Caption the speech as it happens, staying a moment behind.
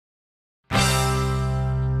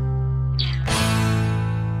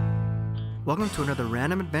Welcome to another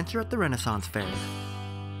random adventure at the Renaissance Fair.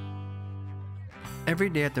 Every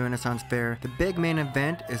day at the Renaissance Fair, the big main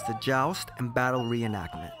event is the joust and battle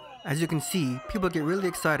reenactment. As you can see, people get really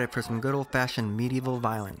excited for some good old-fashioned medieval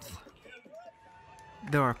violence.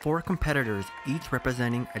 There are 4 competitors, each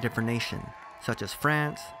representing a different nation, such as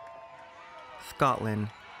France, Scotland,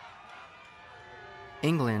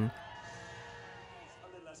 England,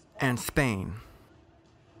 and Spain.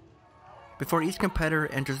 Before each competitor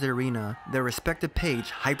enters the arena, their respective page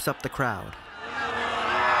hypes up the crowd,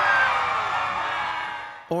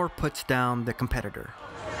 or puts down the competitor.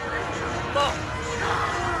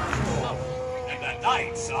 And the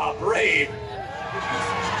knights are brave.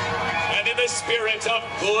 And in the spirit of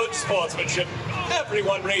good sportsmanship,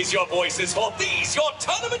 everyone raise your voices for these, your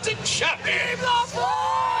tournament champions.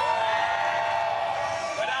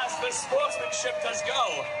 But as the sportsmanship does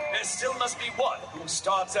go, there still must be one who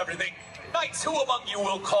starts everything. Knights, who among you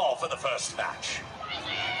will call for the first match?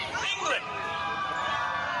 England!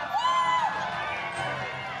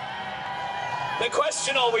 The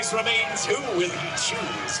question always remains, who will he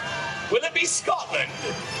choose? Will it be Scotland?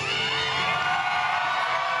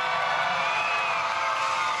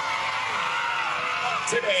 Not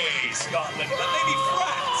today, Scotland, but maybe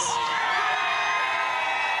France.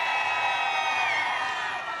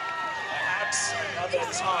 Perhaps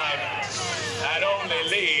another time. That only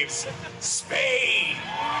leaves Spain.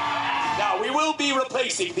 Now, we will be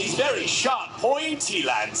replacing these very sharp, pointy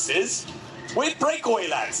lances with breakaway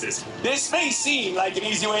lances. This may seem like an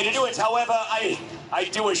easy way to do it, however, I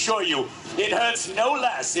do assure you, it hurts no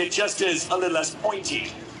less, it just is a little less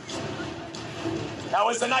pointy. Now,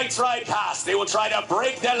 as the knights ride past, they will try to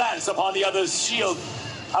break their lance upon the other's shield.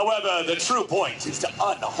 However, the true point is to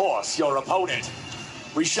unhorse your opponent.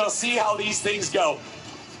 We shall see how these things go.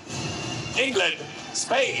 England,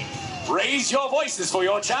 Spain, raise your voices for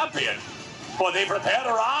your champion, for they prepare to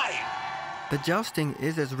ride. The jousting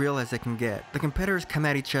is as real as it can get. The competitors come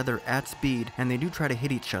at each other at speed, and they do try to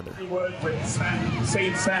hit each other.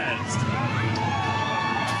 St. Sands.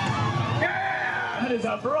 That is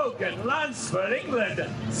a broken lance for England.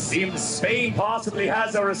 Seems Spain possibly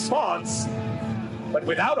has a response, but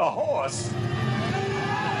without a horse.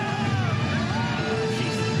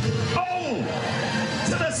 Oh!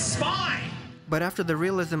 To the spine! But after the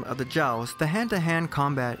realism of the joust, the hand-to-hand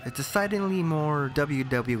combat is decidedly more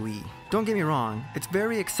WWE. Don't get me wrong, it's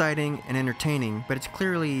very exciting and entertaining, but it's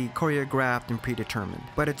clearly choreographed and predetermined.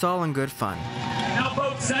 But it's all in good fun. Now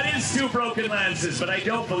folks, that is 2 broken lances, but I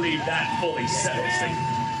don't believe that fully settles things.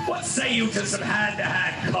 What say you to some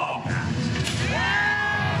hand-to-hand combat?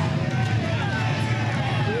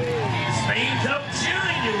 Spain's up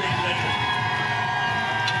cheering you, England.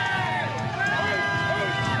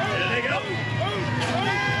 There they go.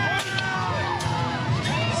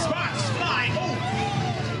 Sparks fly. Oh!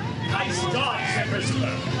 Nice dodge,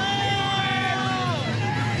 Christopher.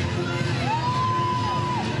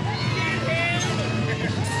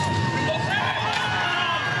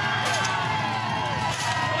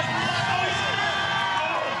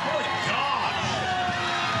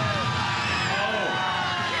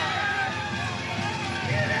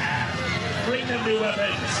 Bring them new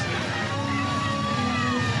weapons.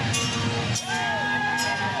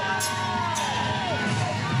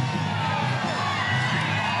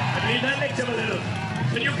 I believe that licked him a little.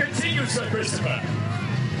 Can you continue, Sir Christopher?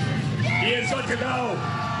 He is good to go.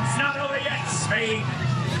 It's not over yet, Spain.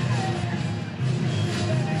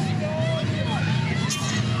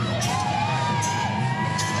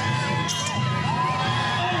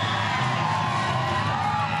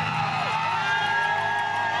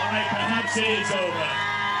 Perhaps it is over.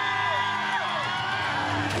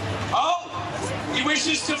 Oh! He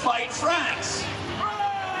wishes to fight France. Sir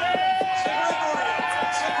Gregory,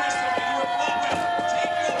 Sir Christopher, you have done well.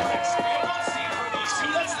 Take your risk. We have not seen from these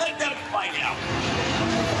 2. Let's let them fight out.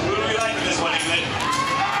 Who do we like in this one, England?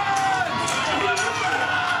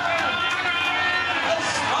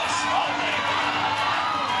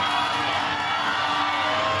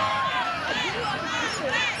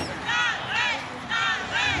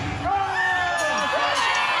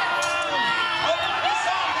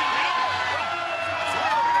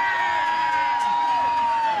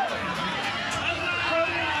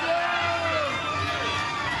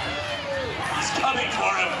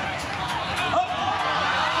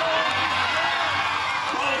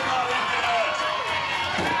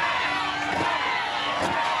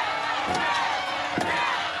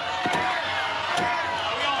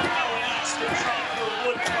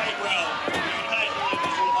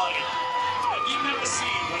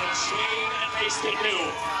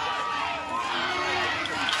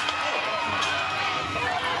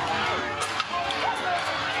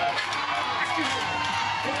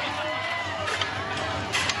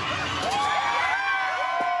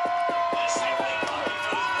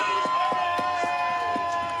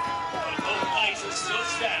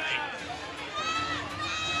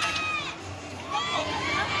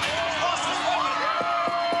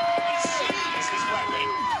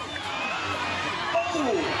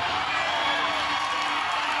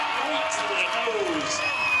 to the nose.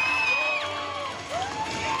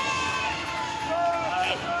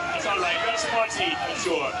 That's all right. You got some more teeth, I'm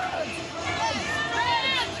sure.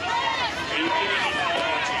 You really need to have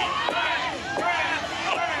more teeth.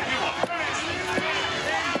 Oh, you want.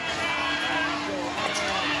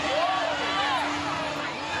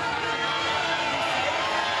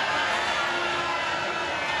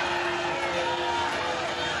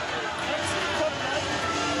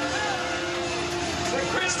 Sir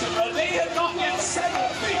Christopher, they have not yet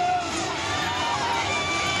settled things.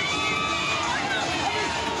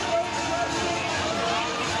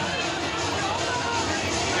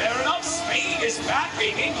 Spain is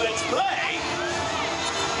backing England's play.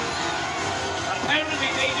 Apparently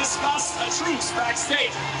they discussed a truce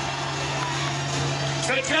backstage.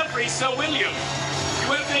 Sir Jeffrey, Sir William,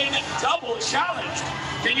 you have been double challenged.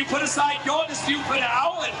 Can you put aside your dispute for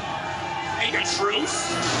now and make a truce?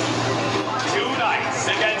 2 knights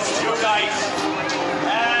against 2 knights.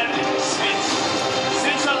 And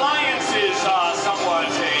since alliances are somewhat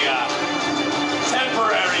a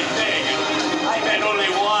temporary thing, I bet only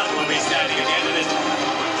one will be standing at the end of this.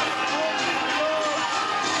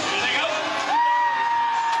 Here they go.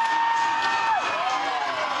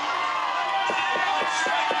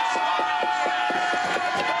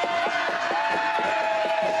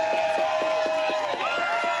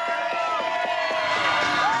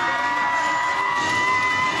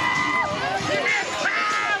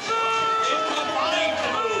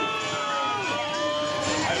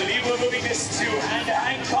 I believe we're moving this to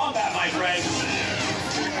hand-to-hand combat, my friends.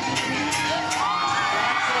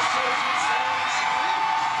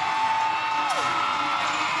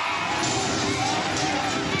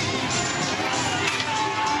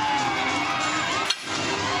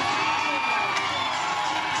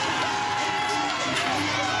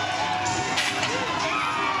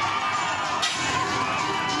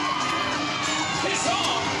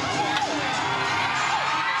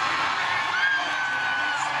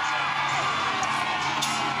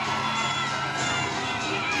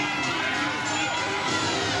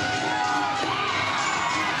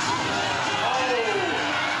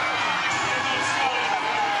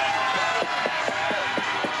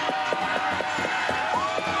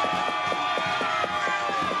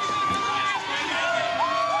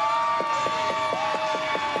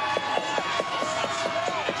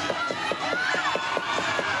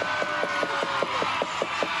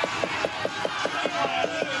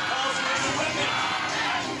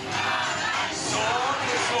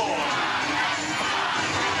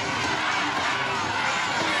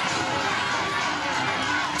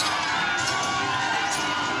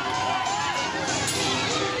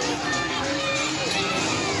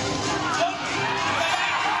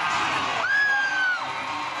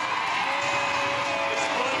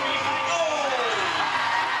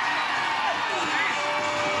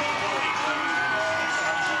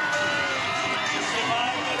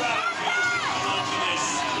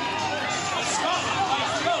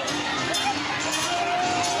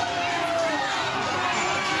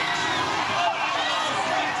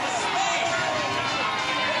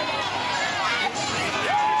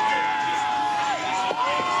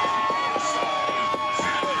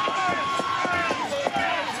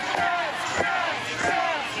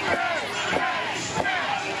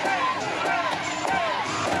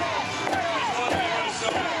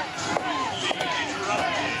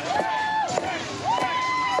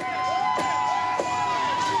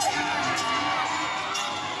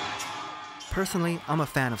 Personally, I'm a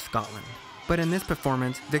fan of Scotland, but in this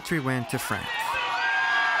performance, victory went to France.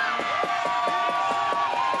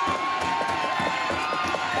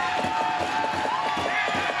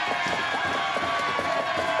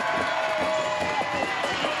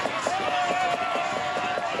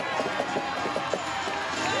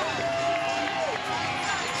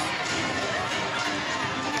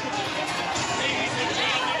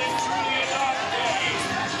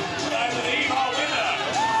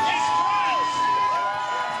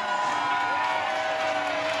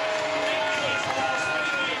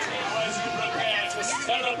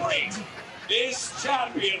 This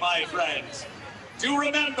champion, my friends. Do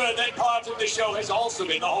remember that part of the show has also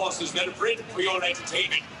been the horses that have ridden for your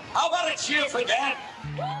entertainment. How about a cheer for them?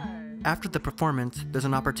 After the performance, there's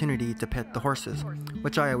an opportunity to pet the horses,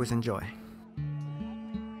 which I always enjoy.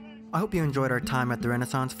 I hope you enjoyed our time at the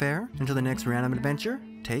Renaissance Fair. Until the next random adventure,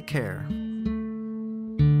 take care.